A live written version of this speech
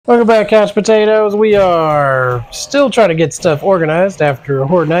Welcome back, Couch Potatoes. We are still trying to get stuff organized after a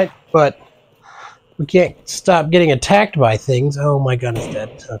Horde Night, but we can't stop getting attacked by things. Oh, my gun is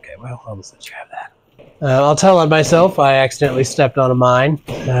dead. Okay, well, I'll just let you have that. I'll tell on myself. I accidentally stepped on a mine.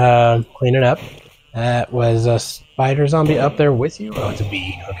 Clean it up. That was a spider zombie up there with you? Oh, it's a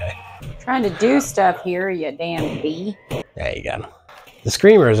bee. Okay. Trying to do stuff here, you damn bee. There you go. The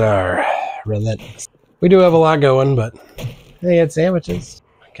screamers are relentless. We do have a lot going, but they had sandwiches.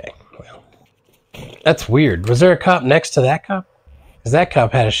 Okay, well. That's weird. Was there a cop next to that cop? Because that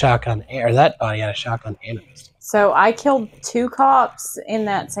cop had a shotgun, or that body had a shotgun and a pistol. So I killed 2 cops in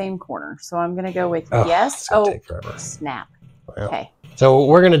that same corner. So I'm going to go with yes. Oh, take forever. Snap. Well, okay. So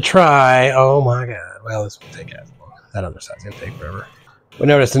we're going to try. Oh my god. Well, this will take as long. That other side's going to take forever. We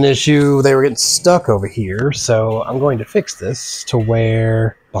noticed an issue. They were getting stuck over here. So I'm going to fix this to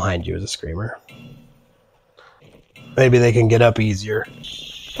where behind you is a screamer. Maybe they can get up easier.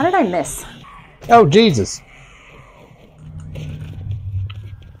 How did I miss? Oh, Jesus.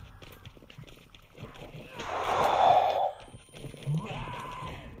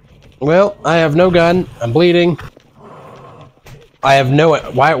 Well, I have no gun. I'm bleeding. I have no...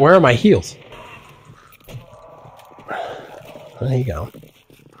 Where are my heals? There you go.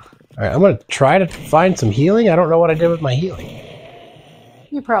 Alright, I'm going to try to find some healing. I don't know what I did with my healing.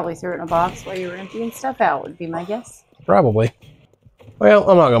 You probably threw it in a box while you were emptying stuff out, would be my guess. Probably. Well,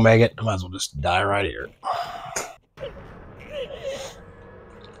 I'm not going to make it. I might as well just die right here.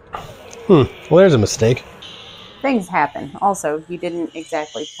 Well, there's a mistake. Things happen. Also, you didn't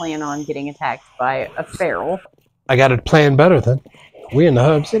exactly plan on getting attacked by a feral. I got it planned better then. We in the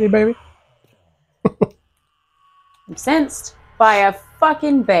hub city, baby. I'm sensed by a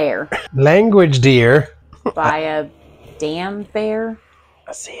fucking bear. Language, dear. By a damn bear.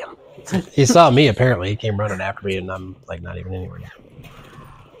 I see him. He saw me, apparently. He came running after me, and I'm, like, not even anywhere near.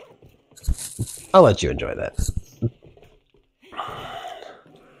 I'll let you enjoy that.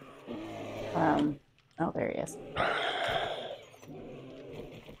 Oh, there he is.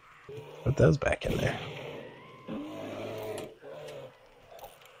 Put those back in there.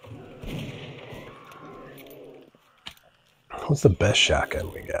 What's the best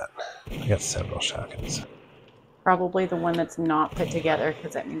shotgun we got? We got several shotguns. Probably the one that's not put together,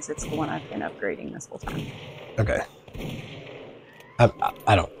 because that means it's the one I've been upgrading this whole time. Okay.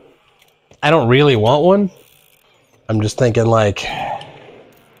 I don't really want one. I'm just thinking, like,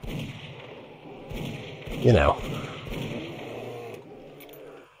 you know.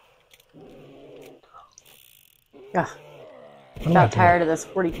 Ugh. I got tired of this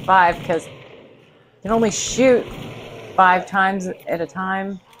 45 because you can only shoot 5 times at a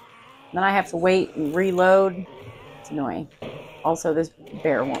time. Then I have to wait and reload. It's annoying. Also, this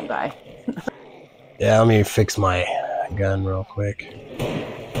bear won't die. Yeah, let me fix my gun real quick.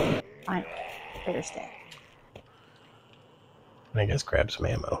 Fine. Bear's dead. I guess grab some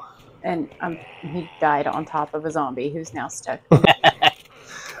ammo. And he died on top of a zombie who's now stuck.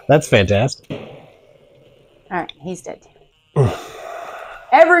 That's fantastic. Alright, he's dead.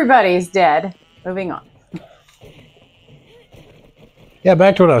 Everybody's dead. Moving on. Yeah,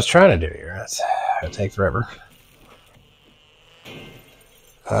 back to what I was trying to do here. That's gonna take forever.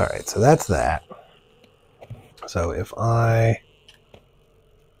 Alright, so that's that. So if I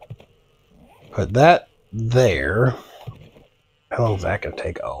put that there, how long is that gonna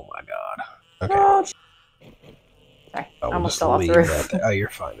take? Oh my god. Okay. Oh, sorry, I we'll almost just fell off the leave roof. that. Oh, you're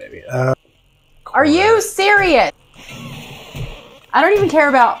fine, baby. Are you serious? I don't even care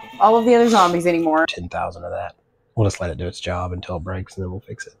about all of the other zombies anymore. 10,000 of that. We'll just let it do its job until it breaks, and then we'll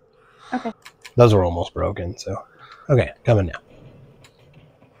fix it. Okay. Those are almost broken, so... Okay, coming now.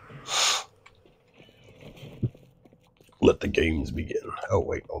 Let the games begin. Oh,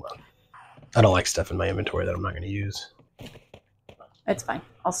 wait, hold on. I don't like stuff in my inventory that I'm not going to use. It's fine.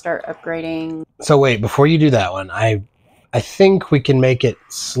 I'll start upgrading. So wait, before you do that one, I think we can make it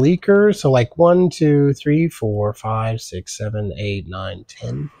sleeker. So like 1, 2, 3, 4, 5, 6, 7, 8, 9,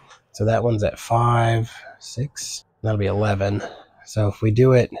 10. So that one's at 5, 6. That'll be 11. So if we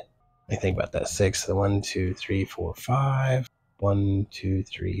do it, I think about that 6. So 1, 2, 3, 4, 5. 1, 2,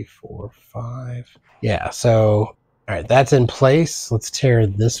 3, 4, 5. Yeah. So all right, that's in place. Let's tear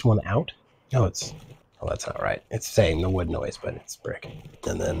this one out. Oh, that's not right. It's saying the wood noise, but it's brick.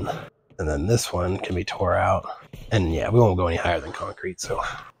 And then this one can be tore out. And yeah, we won't go any higher than concrete. So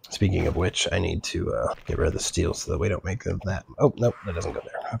speaking of which, I need to get rid of the steel so that we don't make them that. Oh, nope, that doesn't go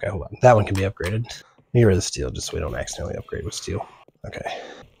there. Okay, hold on. That one can be upgraded. Get rid of the steel just so we don't accidentally upgrade with steel. Okay.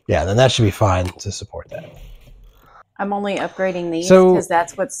 Yeah, then that should be fine to support that. I'm only upgrading these because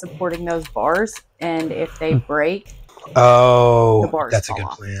that's what's supporting those bars. And if they break, Oh, bars that's a fall good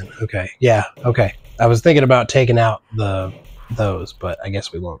off. plan. Okay. Yeah. Okay. I was thinking about taking out those, but I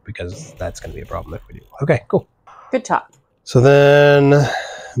guess we won't because that's going to be a problem if we do. Okay, cool. Good talk. So then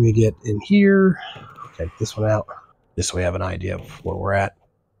let me get in here. Take this one out. Just so we have an idea of where we're at.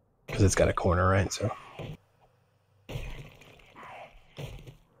 Because it's got a corner, right? So.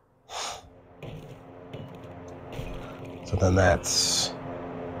 So then that's.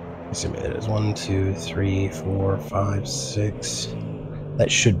 Let's see, it is 1, 2, 3, 4, 5, 6.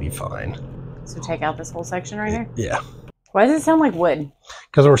 That should be fine. So take out this whole section right here? Yeah. Why does it sound like wood?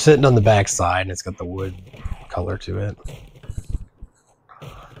 Because we're sitting on the back side and it's got the wood color to it.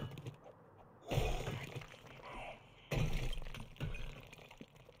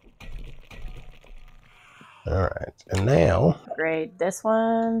 All right, and now grade this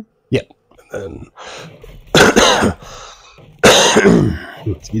one. Yep. And then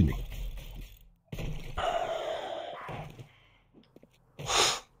excuse me.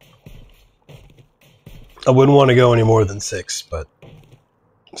 I wouldn't want to go any more than 6, but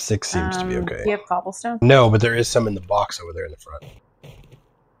 6 seems to be okay. Do you have cobblestone? No, but there is some in the box over there in the front.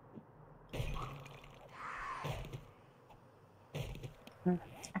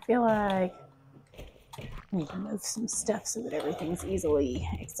 I feel like I need to move some stuff so that everything's easily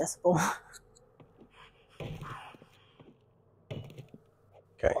accessible.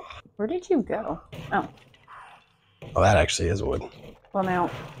 Okay. Where did you go? Oh. Oh, that actually is wood. Well, now,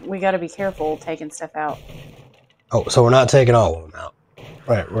 we got to be careful taking stuff out. Oh, so we're not taking all of them out.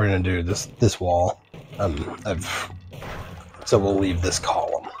 Right, we're going to do this wall. So we'll leave this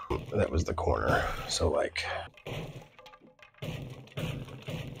column. That was the corner. So, like...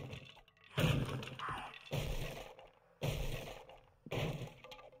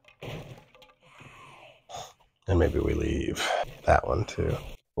 And maybe we leave that one, too.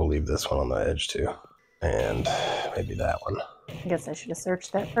 We'll leave this one on the edge, too. And maybe that one. I guess I should have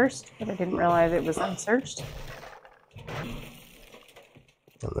searched that first, but I didn't realize it was unsearched.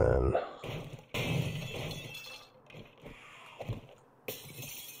 And then...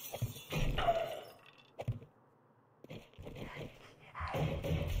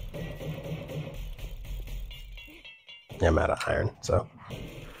 Yeah, I'm out of iron, so...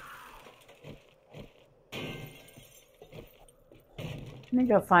 I'm gonna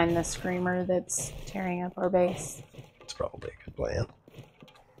go find the screamer that's tearing up our base. It's probably a good plan.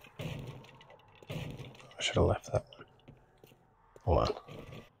 I should have left that one. Hold on.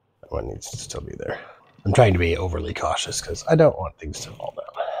 That one needs to still be there. I'm trying to be overly cautious because I don't want things to fall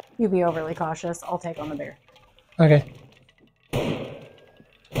down. You be overly cautious. I'll take on the bear. Okay.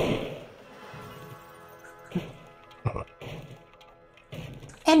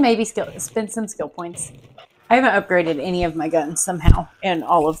 And maybe spend some skill points. I haven't upgraded any of my guns somehow in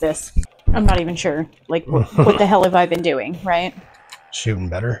all of this. I'm not even sure. Like, what the hell have I been doing, right? Shooting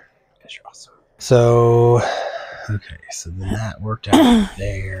better. Guess you're awesome. So, okay, so then that worked out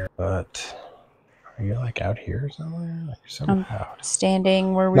there, but are you like out here somewhere? Like somehow.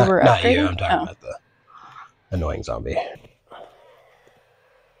 Standing where we were upgrading? Not you, I'm talking about the annoying zombie.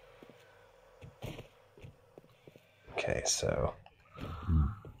 Okay, so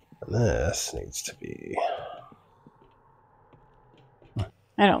this needs to be...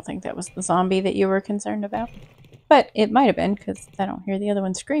 I don't think that was the zombie that you were concerned about. But it might have been, because I don't hear the other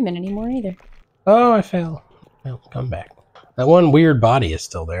one screaming anymore either. Oh, I fell. Well, come back. That one weird body is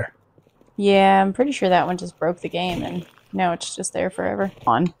still there. Yeah, I'm pretty sure that one just broke the game, and now it's just there forever.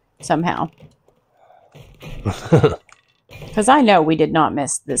 On, somehow. Because I know we did not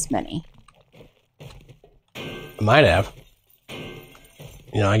miss this many. Might have.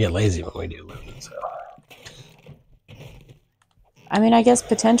 You know, I get lazy when we do looting, so... I mean, I guess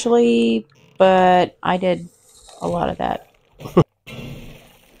potentially, but I did a lot of that.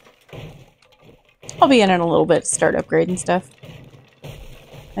 I'll be in a little bit to start upgrading stuff.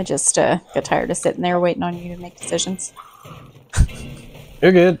 I just got tired of sitting there waiting on you to make decisions.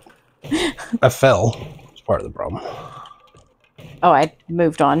 You're good. I fell. It's part of the problem. Oh, I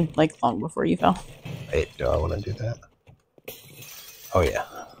moved on, like, long before you fell. Wait, do I want to do that? Oh, yeah.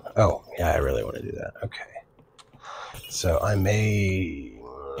 Oh, yeah, I really want to do that. Okay. So I'm going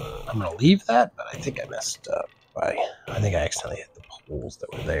to leave that, but I think I messed up. I think I accidentally hit the poles that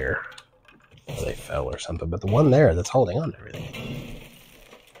were there. Or they fell or something. But the one there that's holding on to everything.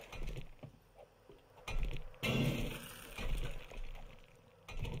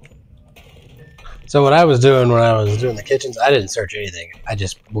 So what I was doing when I was doing the kitchens, I didn't search anything. I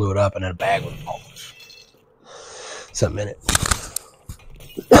just blew it up and in a bag with all of something in it.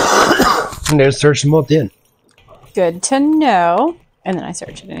 And then searched them up then. Good to know. And then I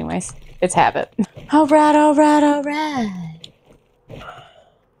searched it anyways. It's habit. All right, all right, all right.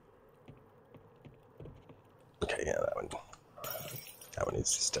 Okay, yeah, that one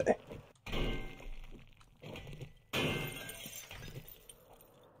needs to stay.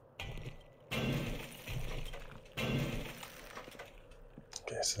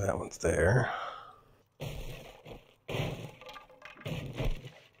 Okay, so that one's there.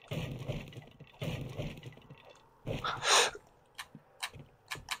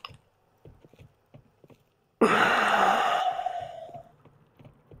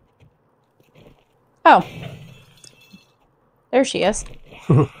 Oh. There she is.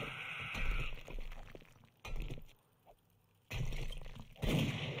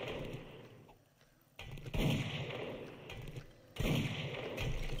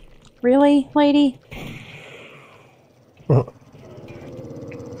 Really, lady?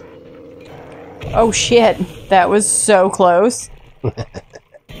 Oh shit, that was so close.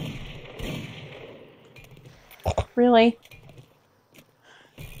 Really?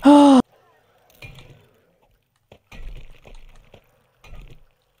 Oh.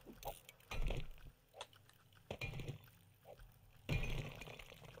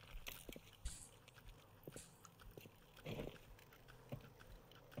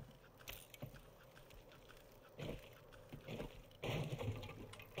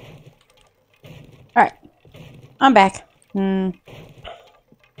 Alright. I'm back.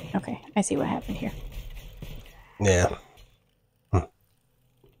 Okay, I see what happened here. Yeah.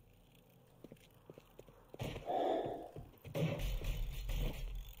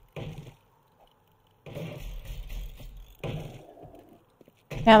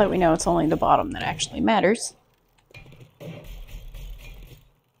 Now that we know it's only the bottom that actually matters.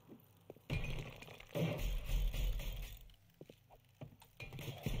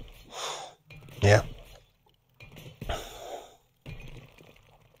 Yeah.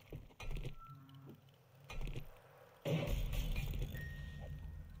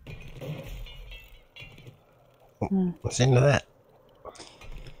 What's into that?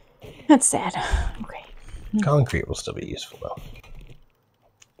 That's sad. Okay. Concrete will still be useful, though.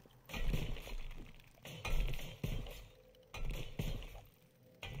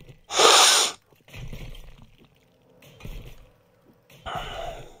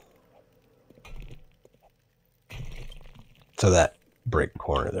 So that brick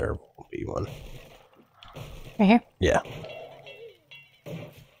corner there will be one. Right here? Yeah.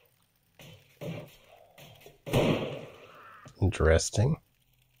 Interesting.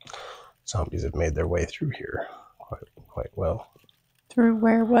 Zombies have made their way through here quite well. Through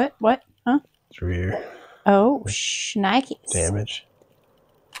where? What? What? Huh? Through here. Oh, shnikes. Damage.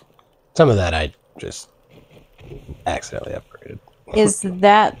 Some of that I just accidentally upgraded. Is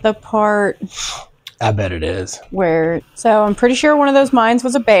that the part I bet it is. where... So I'm pretty sure one of those mines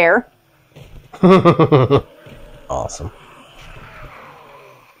was a bear. Awesome.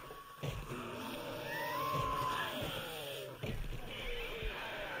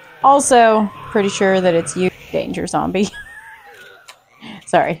 Also, pretty sure that it's you, danger zombie.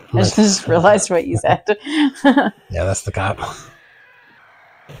 Sorry, I just realized what you said. Yeah, that's the cop.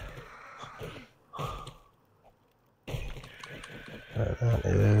 That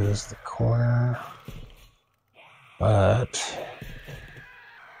is the corner. But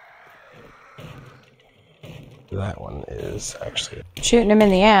that one is actually... Shooting him in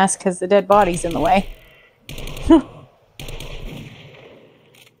the ass because the dead body's in the way. I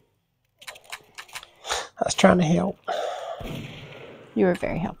was trying to help. You were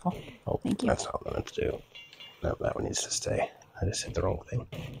very helpful. Oh, Thank you. That's not what I meant to do. No, that one needs to stay. I just hit the wrong thing.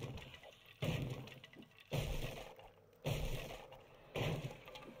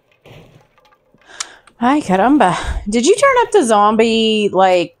 Hi, caramba. Did you turn up the zombie,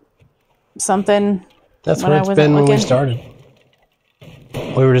 like, something? That's when where I it's wasn't been when we looking? started.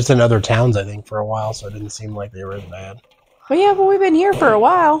 We were just in other towns, I think, for a while, so it didn't seem like they were as bad. Well, yeah, but we've been here for a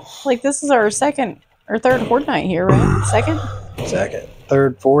while. Like, this is our second or third fortnight here, right? Second? Second,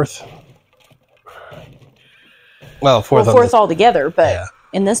 third, fourth. Well, fourth. Well, fourth altogether, but Yeah.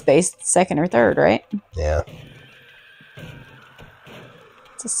 in this base, second or third, right? Yeah.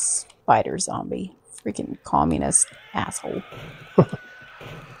 It's a spider zombie. Freaking communist asshole. The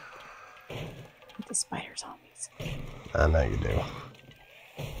spider zombies. I know you do.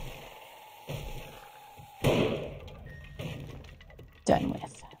 Done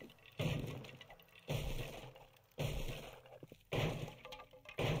with.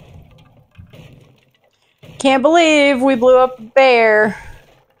 Can't believe we blew up a bear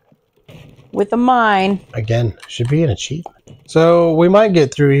with a mine. Again, should be an achievement. So we might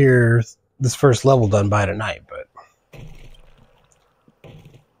get through here, this first level done by tonight, but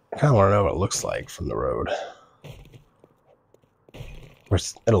I kind of want to know what it looks like from the road. Of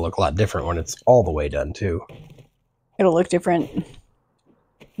course, it'll look a lot different when it's all the way done, too. It'll look different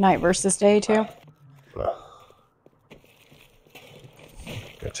night versus day, too. Go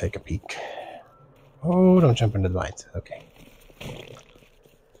take a peek. Oh, don't jump into the vines. Okay.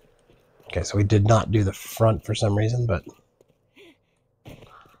 Okay, so we did not do the front for some reason, but...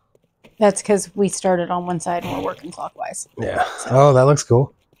 That's because we started on one side and we're working clockwise. Yeah. So. Oh, that looks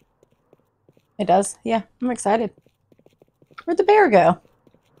cool. It does? Yeah, I'm excited. Where'd the bear go?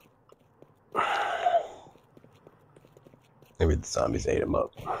 Maybe the zombies ate him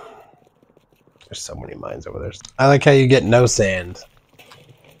up. There's so many mines over there. I like how you get no sand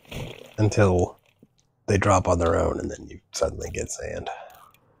until they drop on their own, and then you suddenly get sand.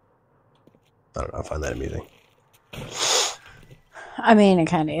 I don't know, I find that amusing. I mean, it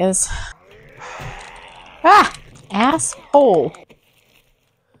kind of is. Ah! Asshole!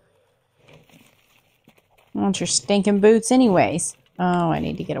 I want your stinking boots anyways. Oh, I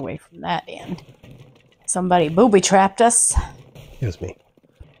need to get away from that end. Somebody booby-trapped us. It was me.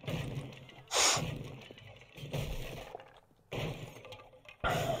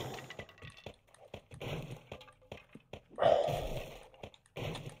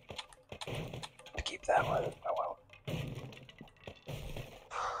 To keep that one. Oh well.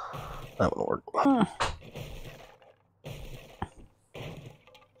 That one worked.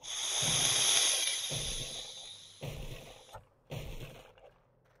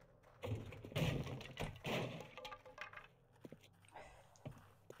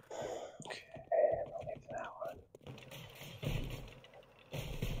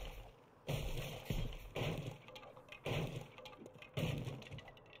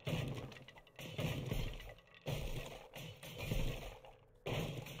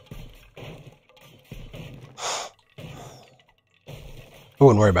 I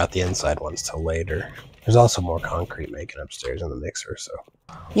wouldn't worry about the inside ones till later. There's also more concrete making upstairs in the mixer, so.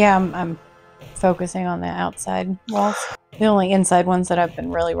 Yeah, I'm focusing on the outside walls. The only inside ones that I've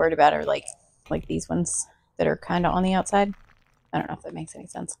been really worried about are like these ones that are kind of on the outside. I don't know if that makes any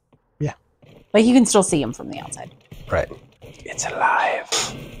sense. Yeah. Like you can still see them from the outside. Right. It's alive.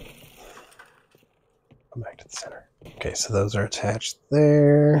 Come back to the center. Okay, so those are attached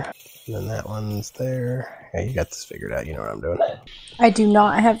there. And then that one's there. Yeah, you got this figured out. You know what I'm doing. I do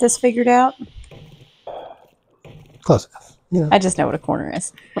not have this figured out. Close enough. You know. I just know what a corner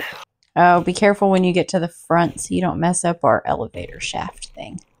is. Oh, be careful when you get to the front so you don't mess up our elevator shaft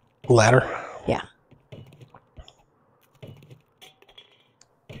thing. Ladder? Yeah.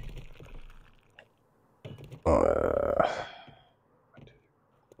 I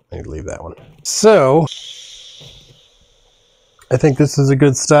need to leave that one. So, I think this is a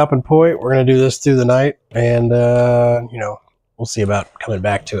good stopping point. We're going to do this through the night. And, you know, we'll see about coming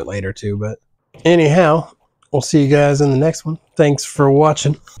back to it later too. But anyhow, we'll see you guys in the next one. Thanks for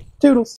watching. Toodles.